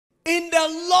In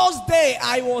the Lord's day,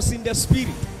 I was in the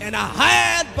spirit, and I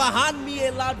heard behind me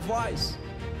a loud voice,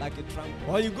 like a trumpet.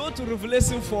 When you go to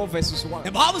Revelation 4 verses 1,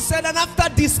 the Bible said, and after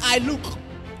this I looked,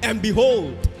 and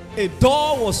behold, a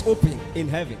door was open in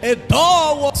heaven. A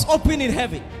door was open in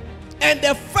heaven. And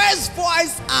the first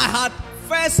voice I had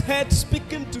first heard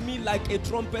speaking to me like a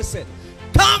trumpet said,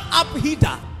 come up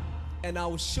hither, and I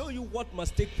will show you what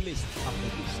must take place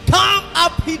after this. Come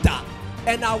up hither,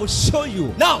 and I will show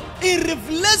you. Now, in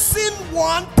Revelation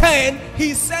 1:10,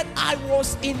 he said, I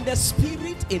was in the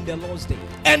spirit in the Lord's day.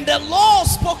 And the Lord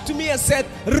spoke to me and said,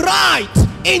 right,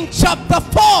 in chapter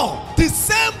 4, the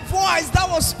same voice that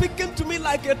was speaking to me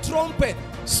like a trumpet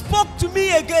spoke to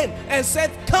me again and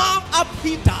said, come up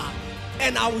hither,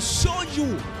 and I will show you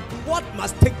what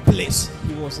must take place.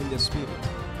 He was in the spirit.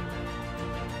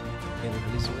 In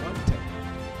Revelation 1:10,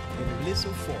 in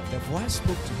Revelation 4, the voice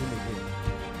spoke to him again.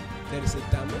 There is a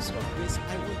dimension of grace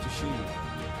I want to show you,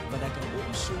 but I can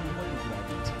only show you when you grab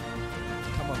it.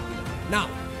 Come on, here. Now,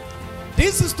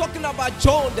 this is talking about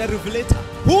John the Revelator,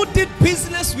 who did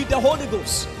business with the Holy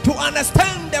Ghost. To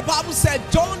understand, the Bible said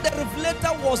John the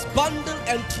Revelator was bundled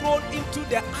and thrown into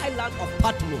the island of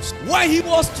Patmos. When he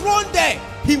was thrown there,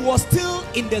 he was still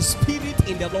in the spirit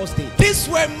in the Lord's day. These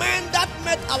were men that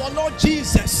met our Lord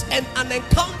Jesus, and an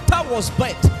encounter was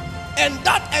birthed. And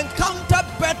that encounter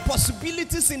birthed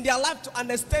possibilities in their life to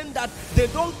understand that they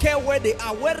don't care where they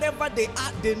are, wherever they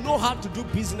are, they know how to do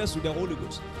business with the Holy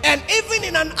Ghost. And even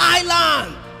in an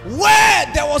island where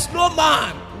there was no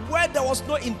man, where there was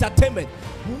no entertainment,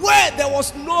 where there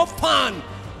was no fun,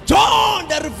 John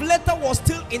the Revelator was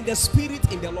still in the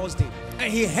spirit in the Lord's day.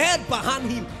 And he heard behind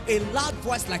him a loud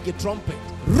voice like a trumpet.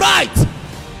 Right.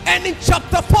 And in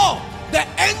chapter 4, the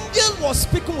angel was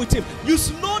speaking with him. You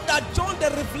should know that John the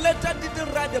Revelator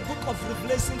didn't write the book of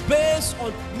Revelation based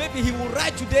on maybe he will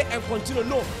write today and continue.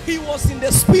 No, he was in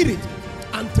the spirit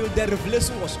until the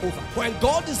revelation was over. When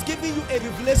God is giving you a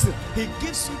revelation, he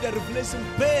gives you the revelation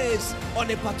based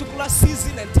on a particular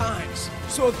season and times.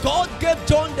 So God gave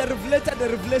John the Revelator the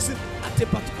revelation at a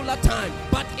particular time.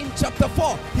 But in chapter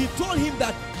 4, he told him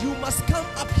that you must come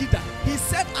up hither. He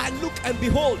said, I look and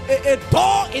behold, a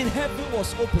door in heaven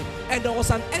was open. And there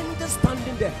was an angel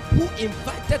standing there who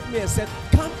invited me and said,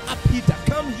 come up hither,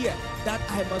 come here, that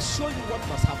I must show you what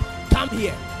must happen. Come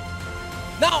here.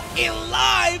 Now, in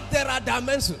life, there are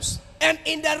dimensions. And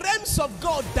in the realms of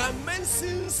God,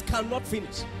 dimensions cannot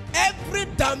finish. Every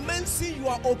dimension you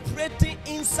are operating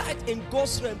inside in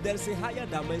God's realm, there is a higher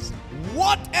dimension.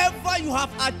 Whatever you have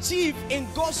achieved in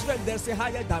God's realm, there is a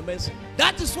higher dimension.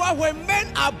 That is why when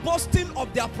men are boasting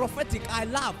of their prophetic, I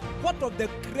laugh. What of the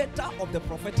creator of the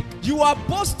prophetic? You are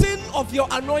boasting of your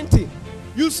anointing.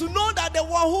 You should know that the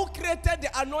one who created the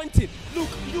anointing, look,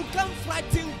 you can't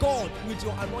frighten God with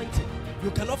your anointing. You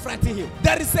cannot frighten him.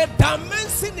 There is a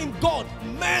dimension in God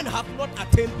men have not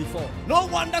attained before. No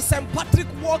wonder St. Patrick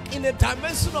walked in a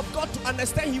dimension of God to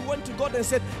understand. He went to God and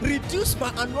said, reduce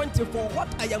my anointing, for what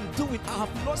I am doing, I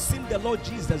have not seen the Lord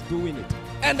Jesus doing it.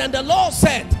 And then the Lord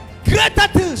said, greater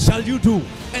things shall you do.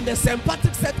 And then St.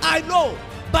 Patrick said, I know,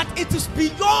 but it is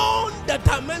beyond the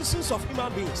dimensions of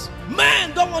human beings.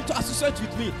 Men don't want to associate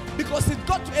with me, because it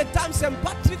got to a time St.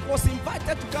 Patrick was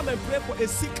invited to come and pray for a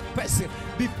sick person.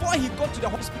 Before he got to the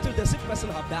hospital, the sick person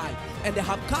had died, and they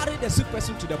have carried the sick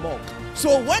person to the morgue.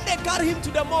 So when they carried him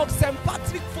to the morgue, St.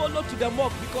 Patrick followed to the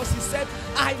morgue, because he said,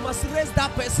 I must raise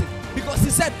that person. Because he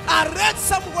said, I read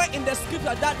somewhere in the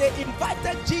scripture that they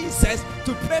invited Jesus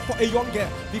to pray for a young girl.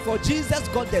 Before Jesus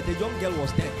got there, the young girl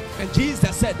was dead. And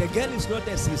Jesus said, the girl is not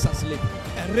dead, she is asleep,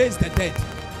 and raised the dead.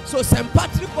 So St.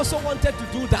 Patrick also wanted to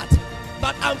do that.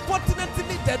 But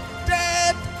unfortunately, the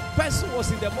dead person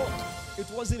was in the morgue. It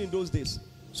wasn't in those days.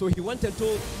 So he went and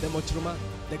told the mortuary,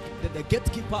 the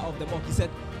gatekeeper of the morgue, he said,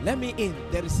 let me in.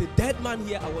 There is a dead man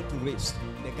here I want to raise.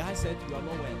 The guy said, you are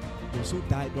not well. You so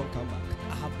die, don't come back.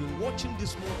 I have been watching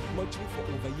this mortuary for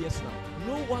over years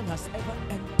now. No one has ever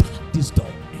entered this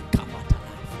door and come out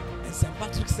alive. And St.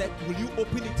 Patrick said, will you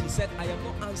open it? He said, I am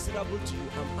not answerable to you.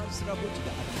 I'm answerable to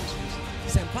the administration.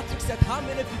 St. Patrick said, how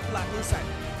many people are inside?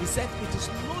 He said, it is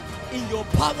not in your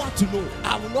power to know.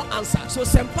 I will not answer. So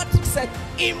St. Patrick said,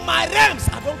 in my realms,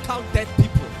 I don't count dead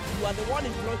people. You are the one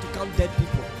employed to count dead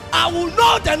people. I will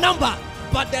know the number,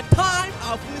 but the time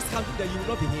I'll finish counting that you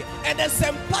will not be here. And then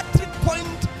St. Patrick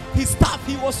pointed his staff.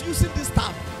 He was using this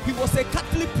staff. He was a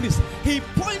Catholic priest. He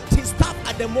pointed his staff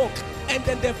at the morgue. And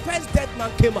then the first dead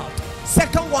man came out.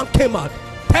 Second one came out.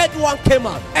 Third one came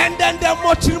out. And then the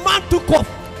mortuary man took off.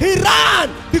 He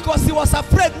ran because he was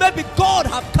afraid maybe God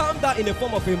had come down in the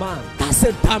form of a man. That's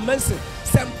a dimension.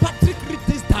 St. Patrick reached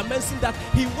this dimension that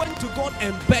he went to God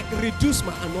and begged, reduce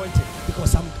my anointing,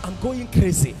 because I'm going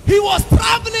crazy. He was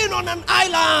traveling on an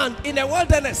island in a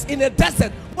wilderness, in a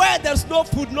desert, where there's no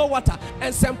food, no water.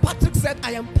 And St. Patrick said,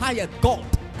 I am tired, God.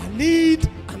 I need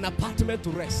an apartment to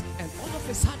rest. And all of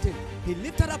a sudden, he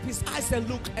lifted up his eyes and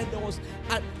looked, and there was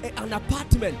an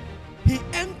apartment. He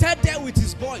entered there with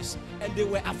his boys, and they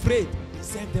were afraid. He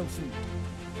sent them food.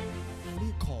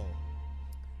 Free call.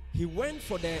 He went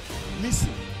for the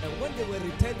missing, and when they were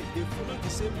returning, they followed the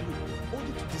same route,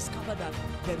 only to discover that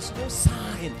there is no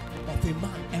sign of a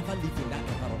man ever living in that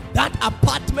environment. That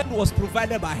apartment was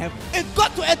provided by heaven. It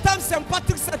got to a time St.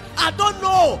 Patrick said, I don't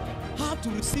know how to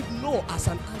receive no as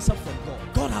an answer from God.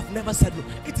 God have never said no.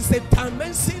 It is a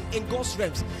dimension in God's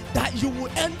realms that you will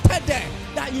enter there,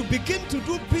 that you begin to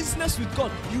do business with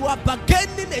God. You are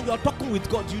bargaining and you are talking with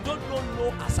God. You don't know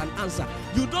no as an answer.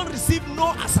 You don't receive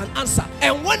no as an answer.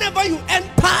 And whenever you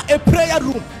enter a prayer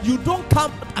room, you don't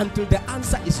come until the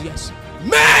answer is yes.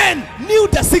 Men knew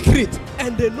the secret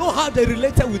and they know how they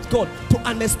related with God to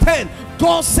understand.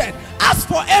 God said, as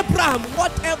for Abraham,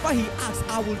 whatever he asks,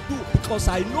 I will do, because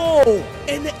I know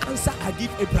any answer I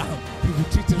give Abraham, he will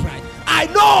treat it right. I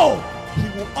know he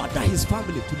will order his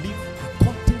family to live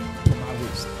according to my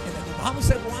ways. And then the Bible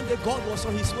said one day God was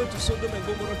on his way to Sodom and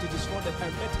Gomorrah to destroy them,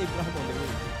 and met Abraham on the way.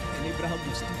 And Abraham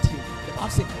withstood him. The Bible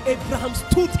said Abraham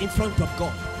stood in front of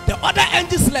God. The other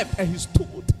angels left and he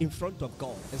stood in front of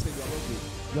God and said,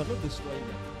 you are not destroying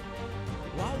them.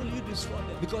 Why will you destroy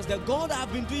them? Because the God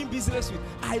I've been doing business with,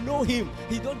 I know him.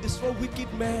 He don't destroy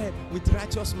wicked men with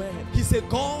righteous men. He's a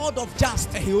God of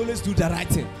just, and he always do the right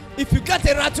thing. If you get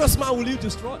a righteous man, will you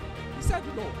destroy? He said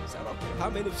no. He said, okay, how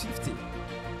many? 50. To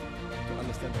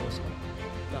understand the gospel.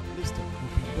 Now listen, you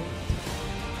can do it.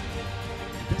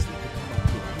 You just need to come up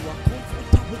here. You are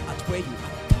comfortable at where you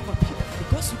are. Come up here.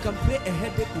 Because you can pray, a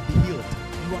headache will be healed.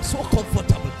 You are so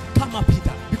comfortable. Come up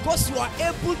here. Because you are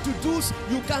able to do,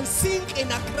 you can sing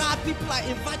in Accra. People are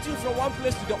inviting you from one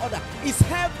place to the other. It's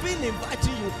heaven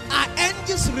inviting you. Are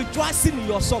angels rejoicing in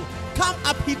your song? Come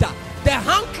up here. The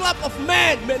hand clap of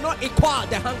man may not equal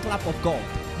the hand clap of God.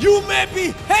 You may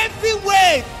be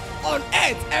heavyweight on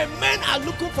earth and men are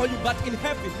looking for you, but in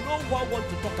heaven no one wants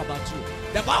to talk about you.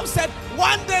 The Bible said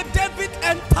one day David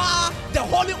entered the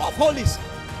Holy of Holies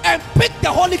and picked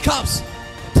the holy cups,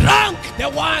 drank the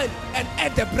wine and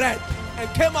ate the bread, and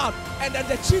came out. And then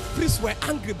the chief priests were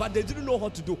angry, but they didn't know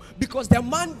what to do, because the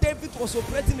man David was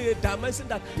operating in a dimension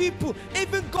that people,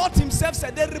 even God himself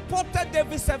said, they reported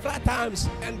David several times,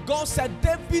 and God said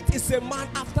David is a man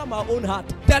after my own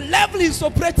heart. The level he's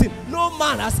operating, no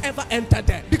man has ever entered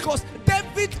there, because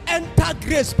David entered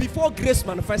grace before grace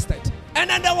manifested. And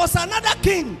then there was another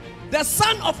king, the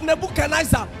son of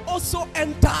Nebuchadnezzar, also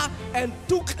entered and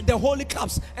took the holy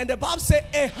cups. And the Bible said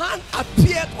a hand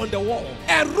appeared on the wall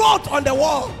and wrote on the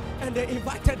wall. And they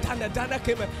invited Daniel. Daniel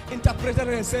came and interpreted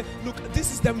and said, look,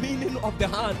 this is the meaning of the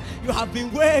hand. You have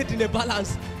been weighed in a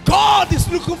balance. God is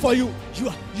looking for you.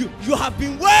 You have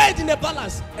been weighed in a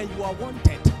balance and you are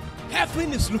wanted.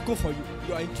 Heaven is looking for you.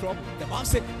 You are in trouble. The Bible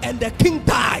said, and the king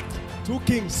died. Two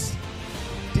kings,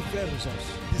 different results.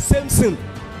 The same sin,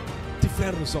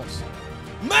 different results.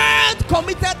 Man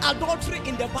committed adultery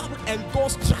in the Bible and God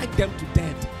struck them to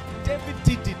death. David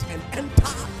did it and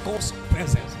entered God's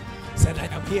presence. Said, I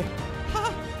am here.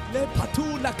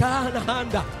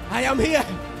 I am here.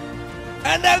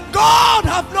 And then God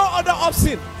have no other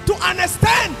option to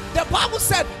understand. The Bible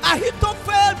said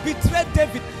Ahithophel betrayed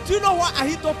David. Do you know why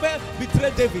Ahithophel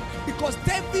betrayed David? Because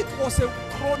David was a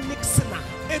chronic sinner.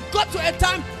 It got to a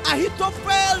time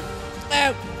Ahithophel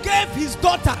gave his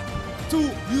daughter to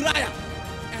Uriah,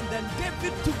 and then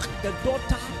David took the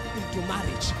daughter into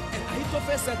marriage. And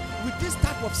Ahithophel said, with this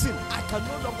type of sin, I can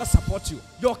no longer support you.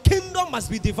 Your kingdom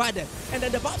must be divided. And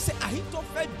then the Bible said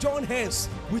Ahithophel joined hands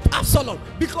with Absalom,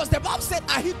 because the Bible said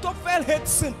Ahithophel hated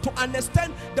sin. To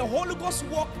understand the Holy Ghost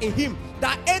worked in him,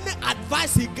 that any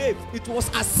advice he gave, it was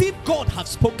as if God had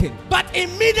spoken. But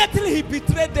immediately he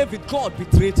betrayed David, God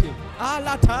betrayed him.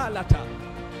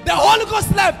 The Holy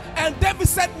Ghost left, and David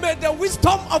said, may the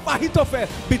wisdom of Ahithophel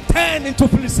be turned into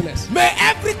foolishness. May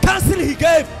every counsel he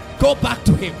gave go back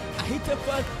to him.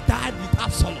 Ahithophel died with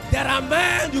Absalom. There are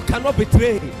men you cannot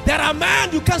betray. There are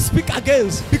men you can't speak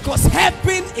against, because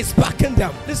heaven is backing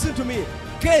them. Listen to me.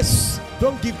 Gates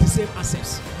don't give the same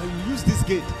access. When you use this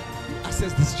gate, you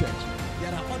access this church.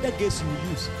 There are other gates you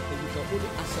will use, and you can only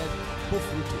access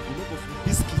both route. You know, both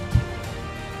biscuit.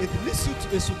 It leads you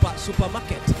to a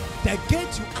supermarket. The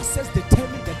gate you access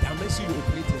determines the dimension you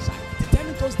operate inside.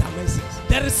 Determine those dimensions.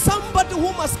 There is somebody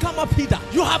who must come up here.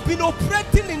 You have been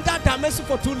operating in that dimension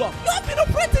for too long. You have been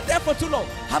operating there for too long.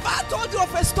 Have I told you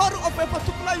of a story of a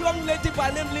particular young lady by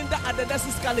name Linda at the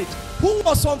Nurses College who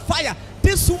was on fire?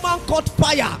 This woman caught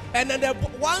fire, and then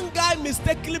one guy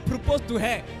mistakenly proposed to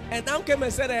her, and now came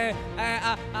and said,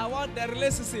 I want the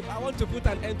relationship, I want to put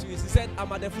an end to it. He said,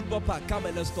 I'm at the football park, come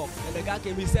and let's talk. And the guy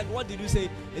came, he said, what did you say?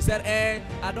 He said,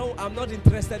 I'm not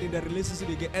interested in the relationship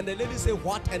again. And the lady said,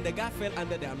 what? And the guy fell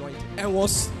under the anointing and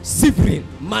was shivering,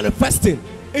 manifesting.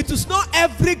 It is not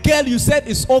every girl you said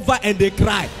is over and they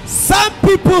cry. Some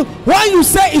people, when you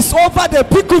say it's over, they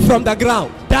pick you from the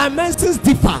ground. Dimensions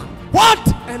differ. What?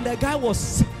 And the guy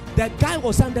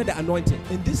was under the anointing.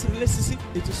 In this relationship,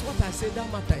 it is what I say that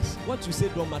matters. What you say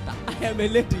don't matter. I am a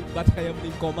lady, but I am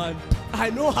in command. I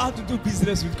know how to do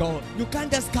business with God. You can't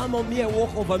just come on me and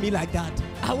walk over me like that.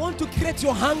 I want to create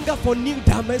your hunger for new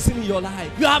dimension in your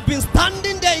life. You have been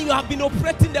standing there, you have been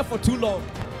operating there for too long.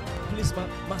 Please,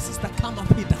 my sister, come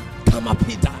up here. Come up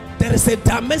here. There is a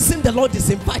dimension the Lord is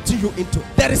inviting you into.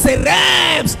 There is a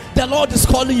realms the Lord is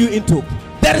calling you into.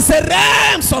 There is a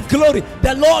realms of glory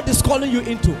the Lord is calling you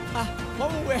into.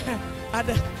 When we were at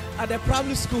the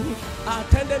primary school, I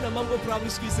attended the Mango Primary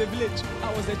School. It's a village.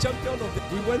 I was the champion of it.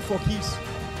 We went for keys.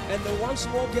 And the one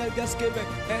small girl just came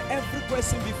and every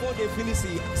question before they finish,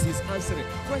 he's answering.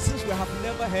 Questions we have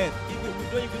never heard. Even we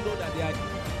don't even know that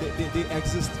they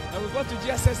exist. And we got to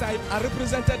GSS. I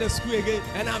represented the school again,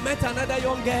 and I met another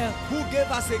young girl who gave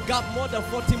us a gap more than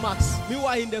 40 marks.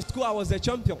 Meanwhile, in the school, I was the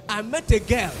champion. I met a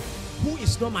girl who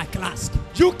is not my class.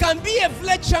 You can be a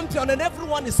village champion and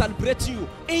everyone is celebrating you.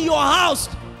 In your house,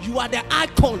 you are the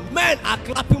icon. Men are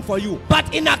clapping for you.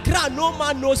 But in Accra, no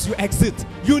man knows you exist.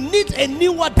 You need a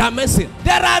newer dimension.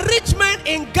 There are rich men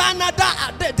in Ghana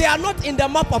that they are not in the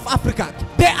map of Africa.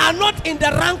 They are not in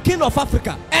the ranking of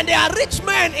Africa. And there are rich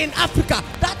men in Africa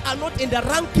that are not in the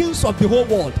rankings of the whole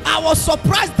world. I was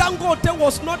surprised Dangote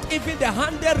was not even the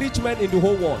 100 rich men in the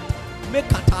whole world.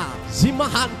 Mekata,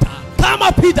 Zimahanta. Come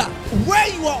up here. Where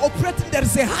you are operating, there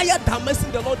is a higher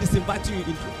dimension the Lord is inviting you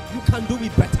into. You can do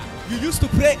it better. You used to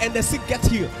pray and the sick get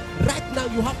healed. Right now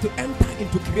you have to enter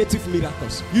into creative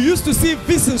miracles. You used to see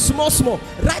visions small.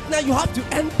 Right now you have to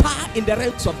enter in the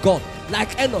realms of God.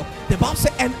 Like Enoch. The Bible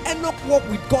said, and Enoch walked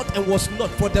with God and was not,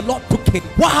 for the Lord took him.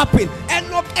 What happened?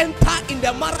 Enoch entered in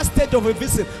the Mara stage of a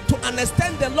vision. To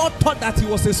understand, the Lord thought that he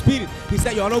was a spirit. He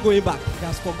said, you are not going back. He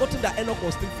has forgotten that Enoch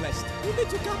was still blessed. You need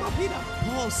to come up here.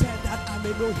 Paul said that I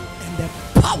may know him and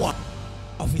the power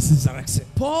of his resurrection.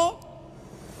 Paul,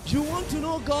 you want to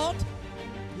know God?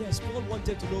 Yes, Paul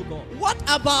wanted to know God. What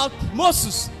about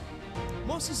Moses?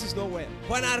 Moses is nowhere.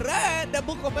 When I read the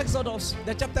book of Exodus,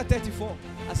 the chapter 34,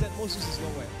 I said Moses is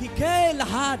nowhere. Hikei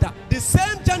Lahada, the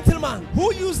same gentleman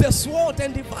who used the sword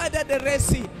and divided the Red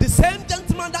Sea, the same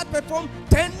gentleman that performed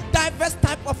 10 diverse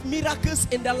types of miracles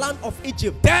in the land of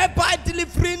Egypt, thereby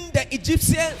delivering the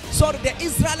the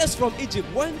Israelites from Egypt,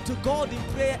 went to God in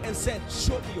prayer and said,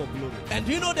 show me your glory. And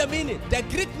do you know the meaning? The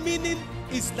Greek meaning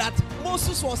is that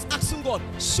Moses was asking God,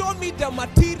 show me the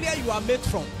material you are made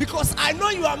from, because I know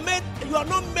you are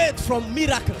not made from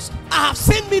miracles. I have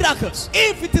seen miracles.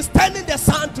 If it is turning the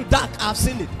sun to dark, I've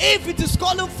seen it. If it is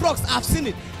calling frogs, I've seen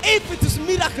it. If it is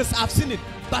miracles, I've seen it.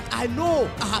 But I know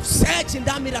I have searched in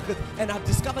that miracle and I've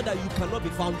discovered that you cannot be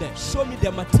found there. Show me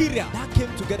the material that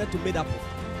came together to make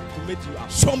you up.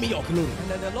 Show me your glory. And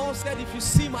then the Lord said, if you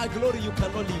see my glory, you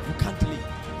cannot leave. You can't leave.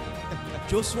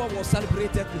 Joshua was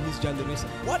celebrated in his generation.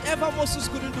 Whatever Moses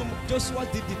couldn't do, Joshua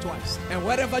did it twice. And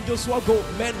wherever Joshua go,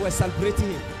 men were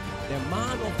celebrating him. The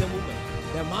man of the moment,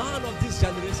 the man of this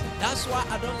generation. That's why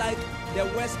I don't like the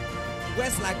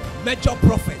West like major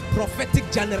prophet, prophetic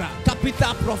general,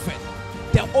 capital prophet,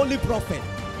 the only prophet.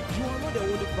 You are not the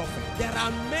only prophet. There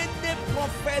are many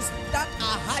prophets that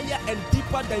are higher and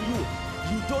deeper than you.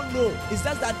 You don't know. It's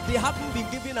just that they haven't been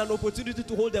given an opportunity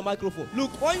to hold the microphone.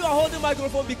 Look, when you are holding the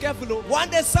microphone, be careful. One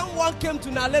day someone came to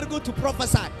Nalergo to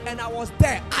prophesy, and I was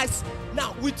there.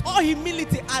 Now, with all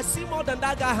humility, I see more than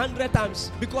that guy 100 times,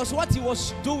 because what he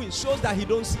was doing shows that he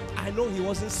don't see. I know he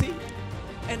wasn't seeing.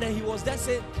 And then he was there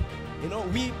saying,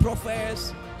 we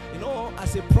prophets,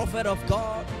 as a prophet of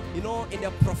God, in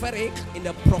the prophetic.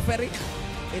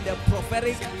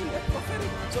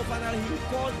 So finally he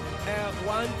called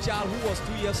one child who was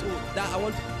 2 years old.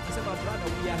 I said, my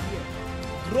brother, we are here.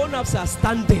 Grown-ups are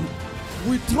standing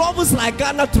with troubles like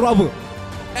Ghana trouble.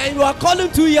 And you are calling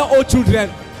 2-year-old children.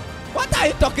 What are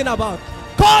you talking about?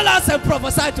 Call us and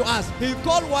prophesy to us. He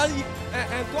called one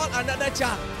and called another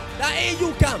child. That, hey,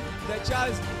 you come. The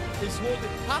child is holding.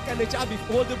 How can the child be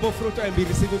holding Bofroto and be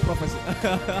receiving prophecy?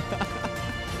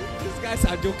 These guys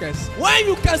are jokers. When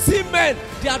you can see men,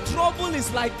 their trouble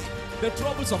is like the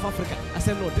troubles of Africa. I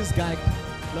said, no, this guy.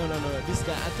 No, this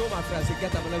guy. I told my friend, I said,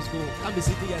 get up and let's go. I'm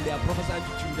sitting here and they are prophesying to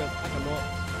children. I cannot.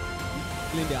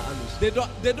 clean their anus.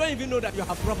 They don't even know that you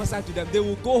have prophesied to them. They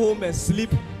will go home and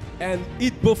sleep and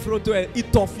eat bofroto and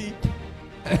eat toffee.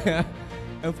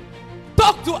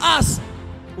 Talk to us.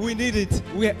 We need it.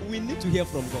 We need to hear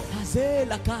from God.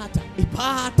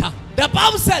 The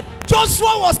Bible said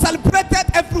Joshua was celebrated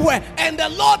everywhere, and the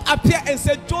Lord appeared and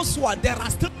said, Joshua, there are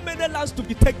still many lands to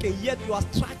be taken, yet you are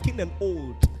striking and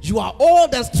old. You are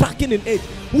old and striking in age.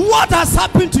 What has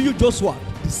happened to you, Joshua?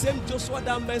 The same Joshua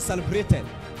that man celebrated,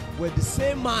 where the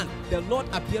same man the Lord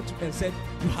appeared to and said,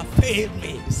 you have failed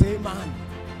me. The same man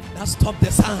that stopped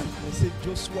the sun. He said,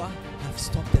 Joshua have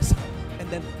stopped the sun. And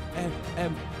then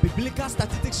biblical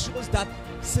statistics shows that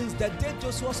since the day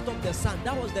Joshua stopped the sun,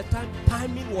 that was the time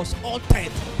timing was altered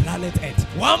on planet Earth.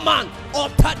 One man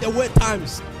altered the way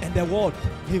times, and the world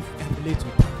lived and relate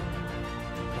with time.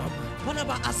 What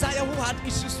about Isaiah, who had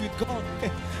issues with God?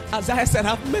 Isaiah said,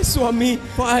 have mercy on me,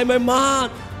 for I am a man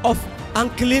of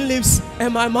unclean lips,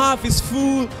 and my mouth is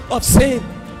full of sin.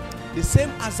 The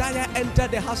same Isaiah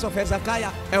entered the house of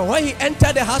Hezekiah, and when he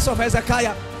entered the house of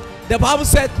Hezekiah, the Bible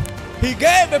said, he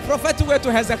gave a prophetic word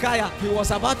to Hezekiah. He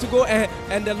was about to go,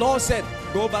 and the Lord said,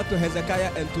 go back to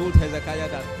Hezekiah, and told Hezekiah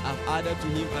that I've added to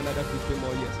him another 15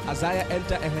 more years. Isaiah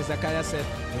entered, and Hezekiah said,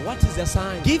 what is the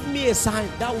sign? Give me a sign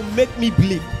that will make me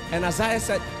believe. And Isaiah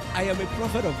said, I am a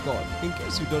prophet of God. In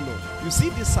case you don't know, you see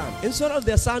this sun. Instead of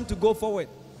the sun to go forward,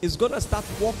 it's going to start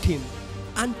walking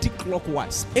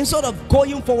anti-clockwise. Instead of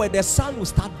going forward, the sun will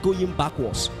start going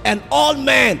backwards. And all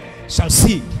men shall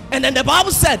see. And then the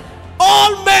Bible said,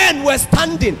 all men were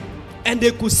standing, and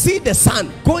they could see the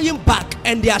sun going back,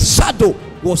 and their shadow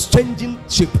was changing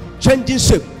shape.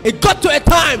 It got to a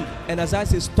time, and Isaiah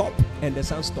said, stop, and the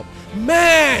sun stopped.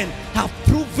 Men have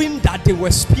proven that they were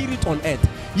spirit on earth.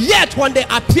 Yet when they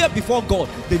appeared before God,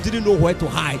 they didn't know where to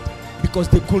hide, because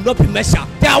they could not be measured.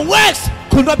 Their works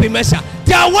could not be measured.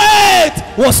 Their weight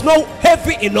was not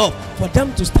heavy enough for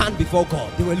them to stand before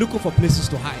God. They were looking for places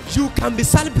to hide. You can be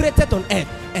celebrated on earth,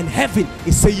 and heaven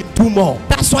is saying do more.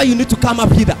 That's why you need to come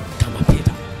up hither. Come up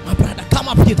hither, my brother. Come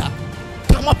up hither.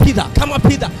 Come up hither. Come up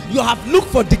hither. You have looked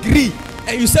for degree,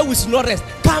 and you say we should not rest.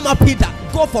 Come up hither.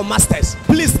 Go for masters.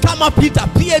 Please come up hither.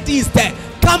 PhD is there.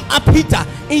 Come up hither.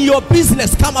 In your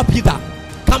business, come up hither.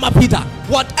 Come up hither.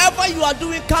 Whatever you are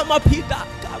doing, come up hither.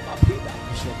 Come up hither.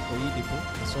 Bishop Oyedepo,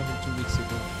 I saw him 2 weeks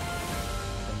ago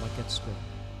at the Market Square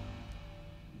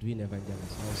doing evangelism.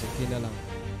 I was in Kenaland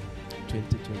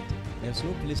 2020. There's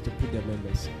no place to put the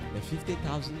members. The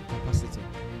 50,000 capacity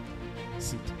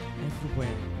seat.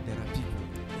 Everywhere there are people.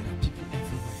 There are people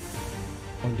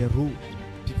everywhere. On the road.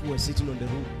 People were sitting on the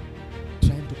road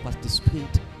trying to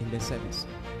participate in the service.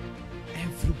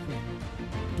 Everywhere.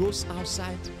 Those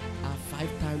outside are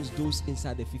 5 times those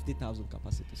inside the 50,000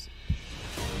 capacity seat.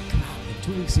 And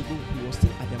 2 weeks ago, he was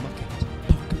still at the market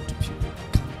talking to people.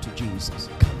 Come to Jesus.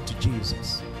 Come to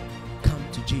Jesus. Come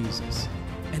to Jesus.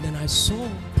 And then I saw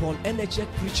Paul Enechek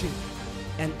preaching,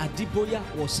 and Adiboya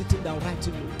was sitting down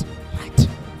writing notes. Right.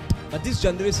 But this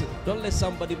generation, don't let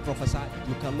somebody prophesy.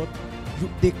 You cannot.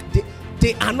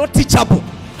 They are not teachable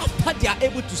after they are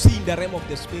able to see in the realm of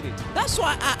the spirit. That's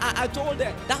why I told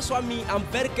them. That's why I'm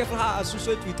very careful how I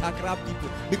associate with Accra people,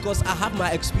 because I have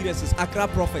my experiences. Accra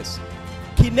prophets,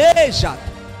 Kinejak,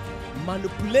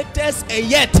 manipulators, and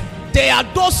yet they are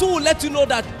those who will let you know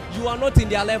that you are not in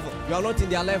their level. You are not in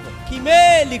their level.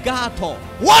 Kime ligato.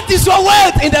 What is your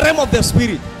weight in the realm of the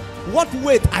spirit? What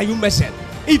weight are you measured?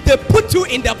 If they put you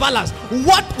in the balance,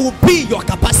 what will be your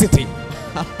capacity?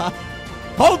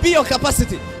 How will be your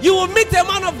capacity? You will meet a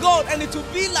man of God, and it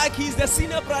will be like he's the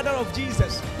senior brother of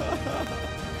Jesus.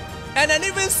 And then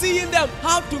even seeing them,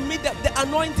 how to meet them, the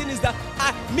anointing is that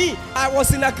I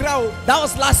was in Accra. That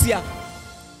was last year.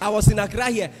 I was in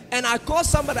Accra here, and I called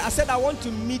somebody. I said, I want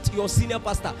to meet your senior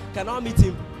pastor. Can I meet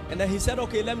him? And then he said,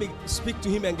 okay, let me speak to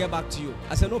him and get back to you.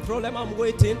 I said, no problem, I'm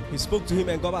waiting. He spoke to him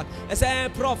and got back. I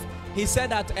said, Prof, he said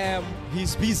that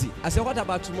he's busy. I said, what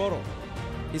about tomorrow?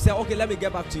 He said, okay, let me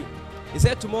get back to you. He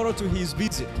said, tomorrow too, he's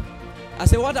busy. I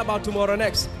said, what about tomorrow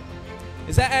next?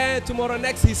 He said, tomorrow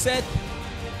next, he said,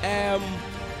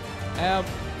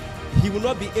 he will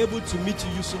not be able to meet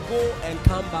you. You should go and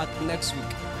come back next week.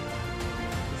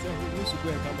 He said, you should go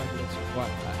and come back next week. Why?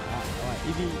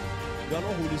 Even you are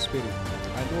not Holy Spirit.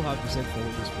 I know how to send for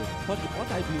Holy Spirit.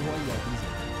 What I do while you are busy,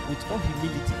 with all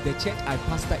humility, the church I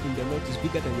pastor in the North is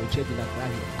bigger than your church in Accra.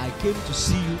 I came to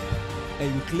see you,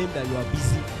 and you claim that you are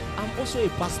busy. I'm also a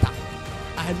pastor.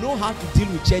 I know how to deal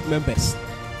with church members.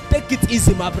 Take it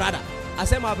easy, my brother. I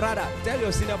said, my brother, tell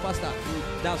your senior pastor,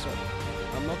 that's all.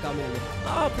 I'm not coming in.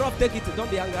 Oh, Prof, take it. Don't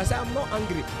be angry. I said, I'm not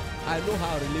angry. I know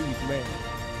how to relate with men.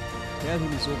 Tell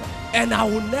him it's over. And I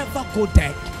will never go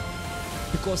there.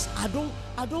 Because I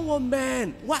don't want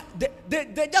men. What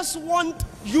they just want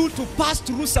you to pass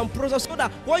through some process so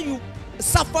that when you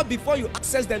suffer before you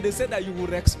access them, they say that you will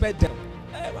respect them.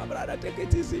 Hey, my brother, take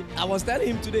it easy. I was telling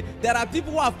him today, there are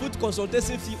people who have put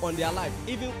consultation fee on their life.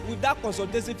 Even with that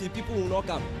consultation fee, people will not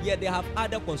come. Yeah, they have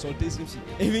other consultation fee.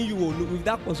 Even you will look with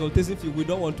that consultation fee, we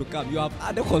don't want to come. You have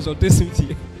other consultation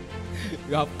fee.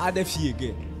 You have other fee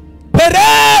again.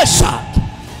 Peresha.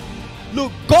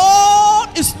 Look,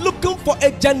 God is looking for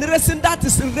a generation that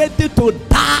is ready to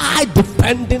die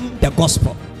defending the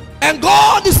gospel. And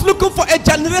God is looking for a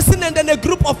generation and then a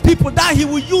group of people that he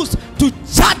will use to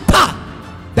charter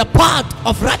the path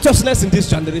of righteousness in this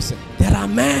generation. There are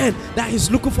men that he's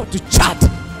looking for to chart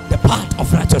the path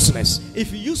of righteousness.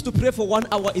 If you used to pray for 1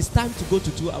 hour, it's time to go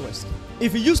to 2 hours.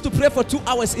 If you used to pray for 2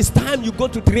 hours, it's time you go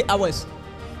to 3 hours.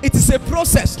 It is a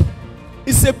process.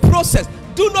 It's a process.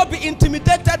 Do not be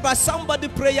intimidated by somebody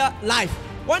prayer life.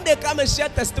 When they come and share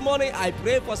testimony, I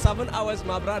pray for 7 hours,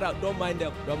 my brother, don't mind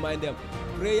them. Don't mind them.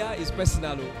 Prayer is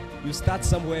personal. You start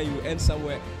somewhere, you end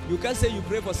somewhere. You can't say you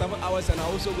pray for 7 hours and I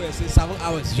also go and say 7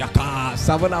 hours. Yaka,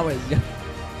 7 hours.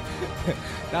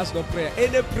 That's not prayer.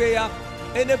 Any prayer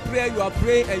you are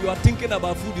praying and you are thinking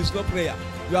about food is not prayer.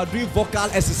 You are doing vocal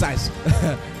exercise.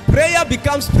 Prayer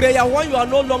becomes prayer when you are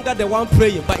no longer the one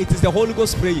praying, but it is the Holy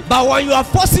Ghost praying. But when you are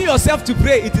forcing yourself to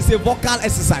pray, it is a vocal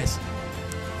exercise.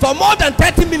 For more than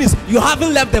 30 minutes, you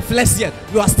haven't left the flesh yet.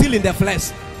 You are still in the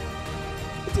flesh.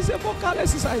 It is a vocal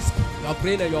exercise. You are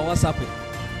praying and you are WhatsApping.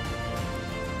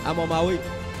 I'm on my way.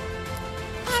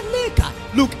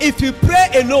 Look, if you pray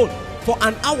alone for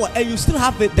an hour and you still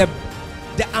have the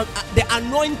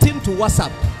anointing to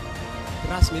WhatsApp,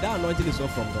 trust me, that anointing is not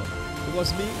from God.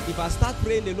 Because me, if I start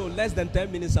praying alone, less than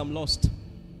 10 minutes, I'm lost.